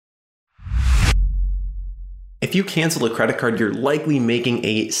if you cancel a credit card, you're likely making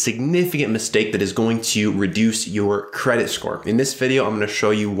a significant mistake that is going to reduce your credit score. In this video, I'm going to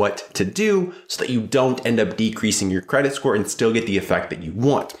show you what to do so that you don't end up decreasing your credit score and still get the effect that you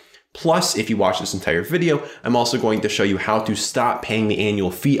want. Plus, if you watch this entire video, I'm also going to show you how to stop paying the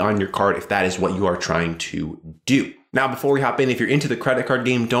annual fee on your card if that is what you are trying to do. Now, before we hop in, if you're into the credit card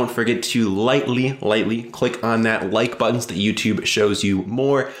game, don't forget to lightly click on that like button so that YouTube shows you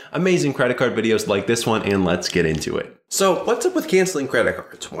more amazing credit card videos like this one, and let's get into it. So what's up with canceling credit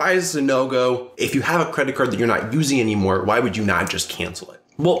cards? Why is this a no-go? If you have a credit card that you're not using anymore, why would you not just cancel it?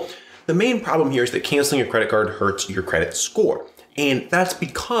 Well, the main problem here is that canceling a credit card hurts your credit score. And that's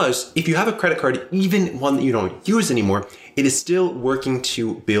because if you have a credit card, even one that you don't use anymore, it is still working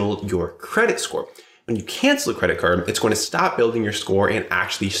to build your credit score. When you cancel a credit card, it's going to stop building your score and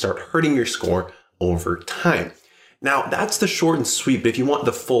actually start hurting your score over time. Now, that's the short and sweet, but if you want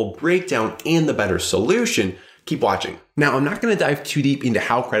the full breakdown and the better solution, keep watching. Now, I'm not going to dive too deep into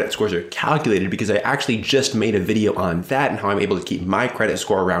how credit scores are calculated because I actually just made a video on that and how I'm able to keep my credit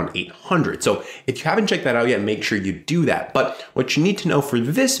score around 800. So if you haven't checked that out yet, make sure you do that. But what you need to know for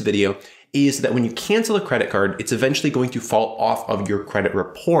this video is that when you cancel a credit card, it's eventually going to fall off of your credit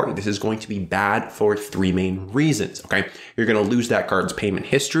report. This is going to be bad for three main reasons, okay? You're going to lose that card's payment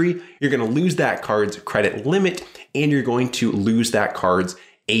history, you're going to lose that card's credit limit, and you're going to lose that card's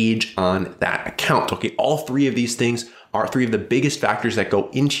age on that account, okay? All three of these things are three of the biggest factors that go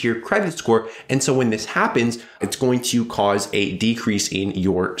into your credit score. And so when this happens, it's going to cause a decrease in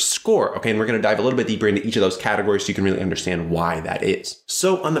your score, okay? And we're going to dive a little bit deeper into each of those categories so you can really understand why that is.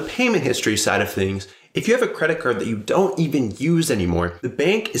 So on the payment history side of things, if you have a credit card that you don't even use anymore, the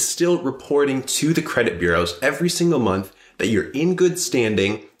bank is still reporting to the credit bureaus every single month that you're in good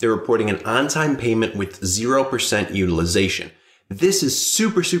standing. They're reporting an on-time payment with 0% utilization. This is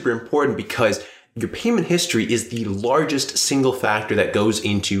super important because your payment history is the largest single factor that goes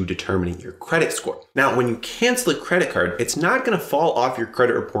into determining your credit score. Now, when you cancel a credit card, it's not going to fall off your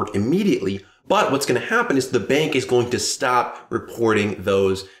credit report immediately, but what's going to happen is the bank is going to stop reporting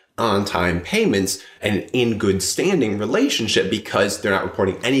those on-time payments and in good standing relationship because they're not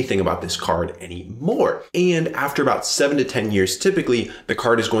reporting anything about this card anymore. And after about 7 to 10 years, typically the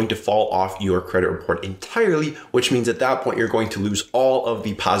card is going to fall off your credit report entirely, which means at that point you're going to lose all of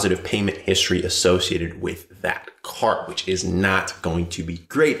the positive payment history associated with that card, which is not going to be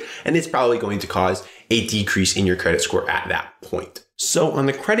great. And it's probably going to cause a decrease in your credit score at that point. So on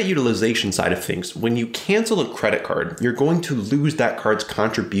the credit utilization side of things, when you cancel a credit card, you're going to lose that card's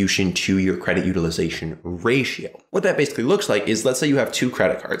contribution to your credit utilization ratio. What that basically looks like is, let's say you have two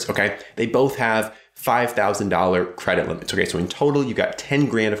credit cards, okay? They both have $5,000 credit limits, okay? So in total, you got 10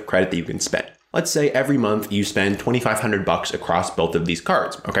 grand of credit that you can spend. Let's say every month you spend $2,500 across both of these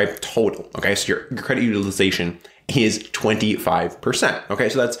cards, okay? Total, okay? So your credit utilization is 25%, okay?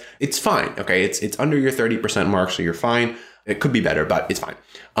 So it's fine, okay? It's under your 30% mark, so you're fine. It could be better, but it's fine.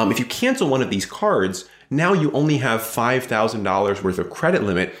 If you cancel one of these cards, now you only have $5,000 worth of credit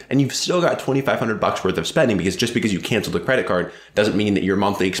limit, and you've still got $2,500 worth of spending because just because you canceled the credit card doesn't mean that your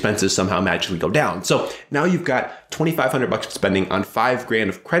monthly expenses somehow magically go down. So now you've got $2,500 of spending on 5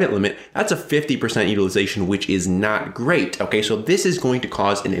 grand of credit limit. That's a 50% utilization, which is not great. Okay, so this is going to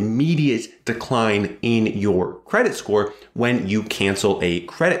cause an immediate decline in your credit score when you cancel a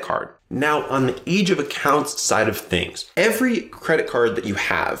credit card. Now, on the age of accounts side of things, every credit card that you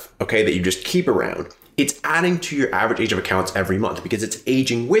have, okay, that you just keep around, it's adding to your average age of accounts every month because it's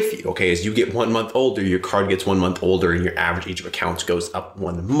aging with you, okay? As you get 1 month older, your card gets 1 month older and your average age of accounts goes up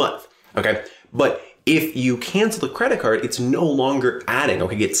 1 month, okay? But if you cancel the credit card, it's no longer adding,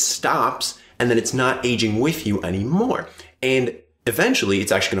 okay? It stops and then it's not aging with you anymore. And eventually,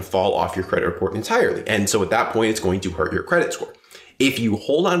 it's actually gonna fall off your credit report entirely. And so at that point, it's going to hurt your credit score. If you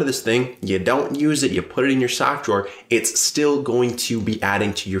hold on to this thing, you don't use it, you put it in your sock drawer, it's still going to be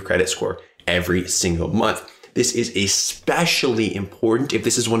adding to your credit score every single month. This is especially important if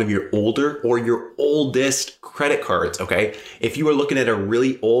this is one of your older or your oldest credit cards, okay? If you are looking at a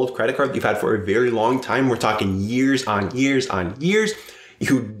really old credit card that you've had for a very long time, we're talking years on years on years,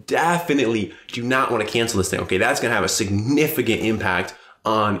 you definitely do not want to cancel this thing, okay? That's going to have a significant impact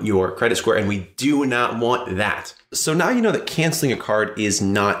on your credit score, and we do not want that. So now you know that canceling a card is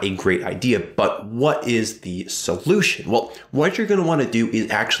not a great idea, but what is the solution? Well, what you're going to want to do is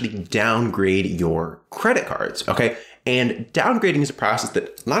actually downgrade your credit cards, okay? And downgrading is a process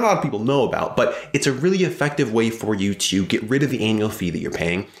that not a lot of people know about, but it's a really effective way for you to get rid of the annual fee that you're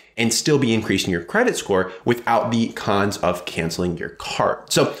paying and still be increasing your credit score without the cons of canceling your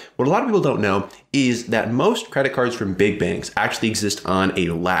card. So what a lot of people don't know is that most credit cards from big banks actually exist on a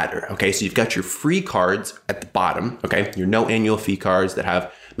ladder. Okay, so you've got your free cards at the bottom, okay, your no annual fee cards that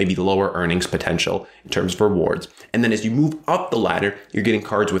have maybe the lower earnings potential in terms of rewards. And then as you move up the ladder, you're getting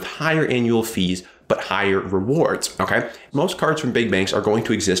cards with higher annual fees, but higher rewards, okay? Most cards from big banks are going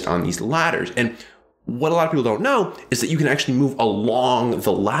to exist on these ladders. And what a lot of people don't know is that you can actually move along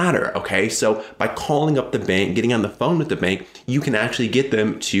the ladder, okay? So by calling up the bank, getting on the phone with the bank, you can actually get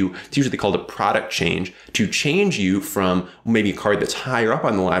them to, it's usually called a product change, to change you from maybe a card that's higher up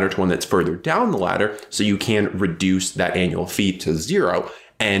on the ladder to one that's further down the ladder, so you can reduce that annual fee to zero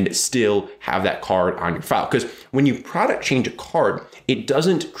and still have that card on your file. Because when you product change a card, it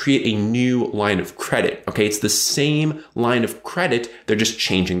doesn't create a new line of credit, okay? It's the same line of credit, they're just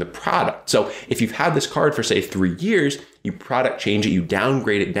changing the product. So if you've had this card for say 3 years, you product change it, you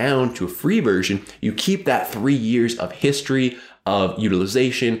downgrade it down to a free version, you keep that 3 years of history, of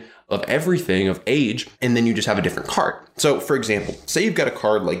utilization, of everything, of age, and then you just have a different card. So for example, say you've got a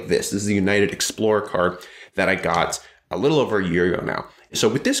card like this. This is the United Explorer card that I got a little over a year ago now. So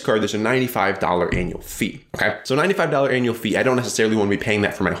with this card, there's a $95 annual fee, okay? So $95 annual fee, I don't necessarily want to be paying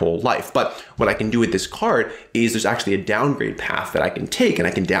that for my whole life, but what I can do with this card is there's actually a downgrade path that I can take, and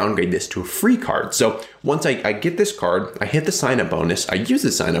I can downgrade this to a free card. So once I get this card, I hit the sign-up bonus, I use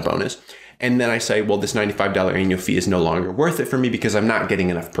the sign-up bonus, and then I say, well, this $95 annual fee is no longer worth it for me because I'm not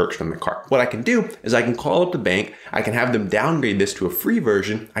getting enough perks from the card. What I can do is I can call up the bank, I can have them downgrade this to a free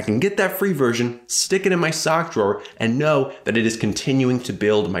version, I can get that free version, stick it in my sock drawer, and know that it is continuing to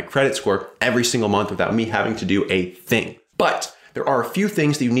build my credit score every single month without me having to do a thing. But there are a few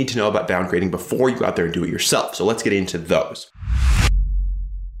things that you need to know about downgrading before you go out there and do it yourself. So let's get into those.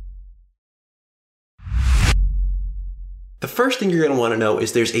 The first thing you're going to want to know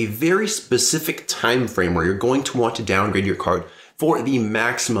is there's a very specific time frame where you're going to want to downgrade your card for the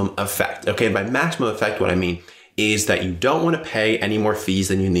maximum effect. Okay, by maximum effect, what I mean is that you don't want to pay any more fees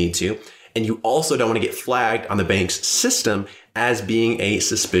than you need to, and you also don't want to get flagged on the bank's system as being a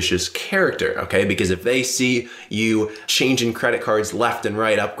suspicious character, okay? Because if they see you changing credit cards left and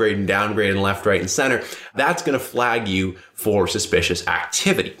right, upgrading, downgrading left, right, and center, that's gonna flag you for suspicious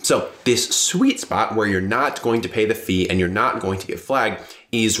activity. So this sweet spot where you're not going to pay the fee and you're not going to get flagged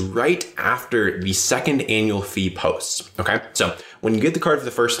is right after the second annual fee posts, okay? So when you get the card for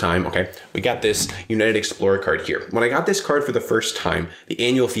the first time, okay, we got this United Explorer card here. When I got this card for the first time, the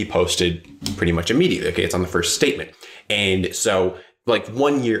annual fee posted pretty much immediately, okay? It's on the first statement. And so like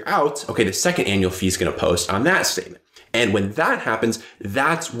 1 year out, okay, the second annual fee is gonna post on that statement. And when that happens,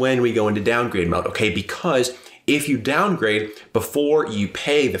 that's when we go into downgrade mode, okay? Because if you downgrade before you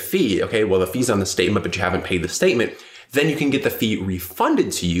pay the fee, okay, well, the fee's on the statement, but you haven't paid the statement, then you can get the fee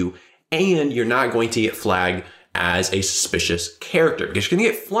refunded to you and you're not going to get flagged as a suspicious character because you're gonna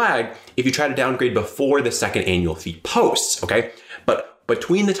get flagged if you try to downgrade before the second annual fee posts, okay? But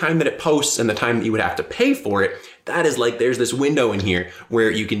between the time that it posts and the time that you would have to pay for it, that is like there's this window in here where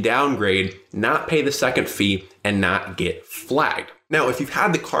you can downgrade, not pay the second fee, and not get flagged. Now, if you've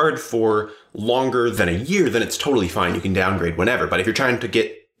had the card for longer than a year, then it's totally fine. You can downgrade whenever. But if you're trying to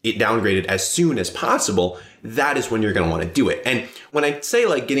get it downgraded as soon as possible, that is when you're going to want to do it. And when I say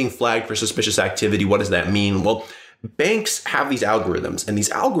like getting flagged for suspicious activity, what does that mean? Well, banks have these algorithms, and these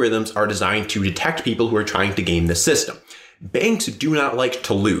algorithms are designed to detect people who are trying to game the system. Banks do not like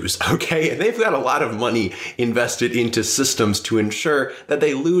to lose, okay? And they've got a lot of money invested into systems to ensure that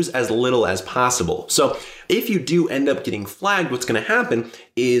they lose as little as possible. So if you do end up getting flagged, what's gonna happen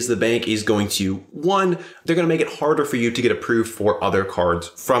is the bank is going to, one, they're gonna make it harder for you to get approved for other cards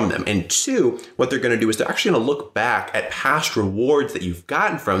from them. And two, what they're gonna do is they're actually gonna look back at past rewards that you've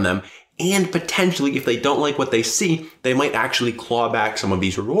gotten from them, and potentially, if they don't like what they see, they might actually claw back some of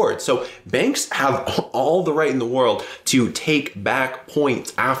these rewards. So banks have all the right in the world to take back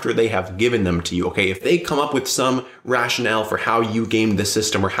points after they have given them to you, okay? If they come up with some rationale for how you gamed the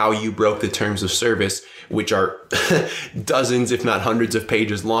system or how you broke the terms of service, which are dozens, if not hundreds of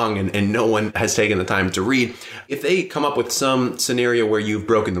pages long and no one has taken the time to read, if they come up with some scenario where you've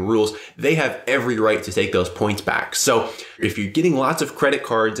broken the rules, they have every right to take those points back. So if you're getting lots of credit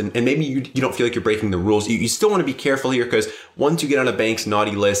cards and maybe you don't feel like you're breaking the rules, you still want to be careful here because once you get on a bank's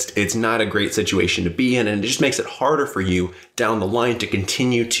naughty list, it's not a great situation to be in, and it just makes it harder for you down the line to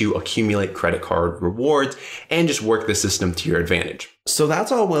continue to accumulate credit card rewards and just work the system to your advantage. So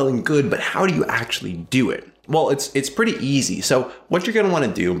that's all well and good, but how do you actually do it? Well, it's pretty easy. So what you're going to want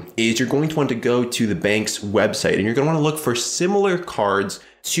to do is you're going to want to go to the bank's website and you're going to want to look for similar cards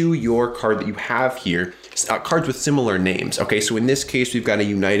to your card that you have here, cards with similar names. Okay, so in this case, we've got a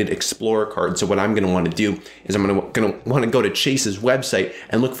United Explorer card. So what I'm going to want to do is I'm going to want to go to Chase's website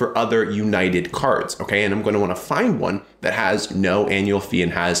and look for other United cards. Okay, and I'm going to want to find one that has no annual fee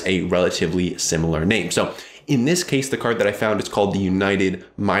and has a relatively similar name. So in this case, the card that I found is called the United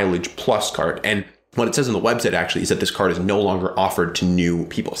Mileage Plus card. And what it says on the website actually is that this card is no longer offered to new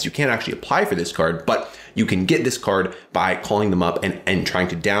people. So you can't actually apply for this card, but you can get this card by calling them up and trying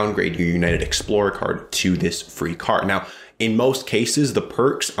to downgrade your United Explorer card to this free card. Now, in most cases, the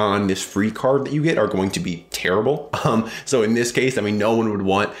perks on this free card that you get are going to be terrible. So in this case, I mean, no one would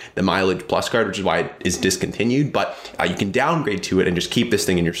want the Mileage Plus card, which is why it is discontinued, but you can downgrade to it and just keep this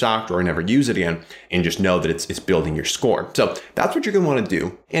thing in your sock drawer and never use it again, and just know that it's building your score. So that's what you're gonna wanna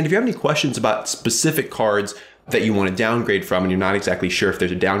do. And if you have any questions about specific cards that you want to downgrade from and you're not exactly sure if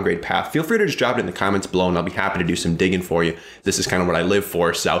there's a downgrade path, feel free to just drop it in the comments below and I'll be happy to do some digging for you. This is kind of what I live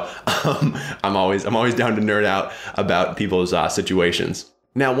for, so I'm always down to nerd out about people's situations.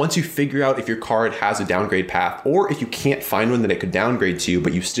 Now, once you figure out if your card has a downgrade path or if you can't find one that it could downgrade to,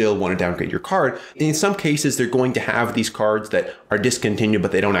 but you still want to downgrade your card, in some cases, they're going to have these cards that are discontinued,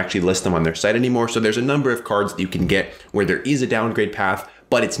 but they don't actually list them on their site anymore. So there's a number of cards that you can get where there is a downgrade path,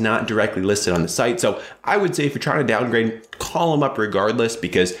 but it's not directly listed on the site. So I would say if you're trying to downgrade, call them up regardless,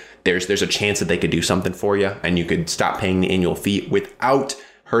 because there's a chance that they could do something for you and you could stop paying the annual fee without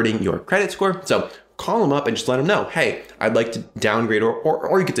hurting your credit score. So call them up and just let them know, hey, I'd like to downgrade,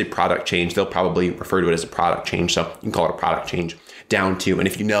 or you could say product change. They'll probably refer to it as a product change. So you can call it a product change down to, and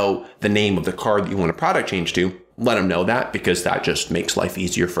if you know the name of the card that you want a product change to, let them know that, because that just makes life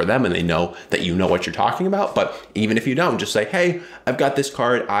easier for them and they know that you know what you're talking about. But even if you don't, just say, hey, I've got this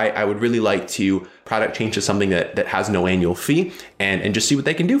card. I would really like to product change to something that has no annual fee, and just see what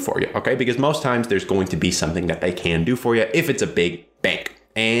they can do for you. Okay, because most times there's going to be something that they can do for you if it's a big bank.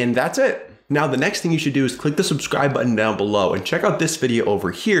 And that's it. Now, the next thing you should do is click the subscribe button down below and check out this video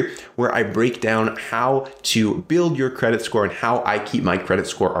over here where I break down how to build your credit score and how I keep my credit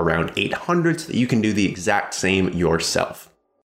score around 800 so that you can do the exact same yourself.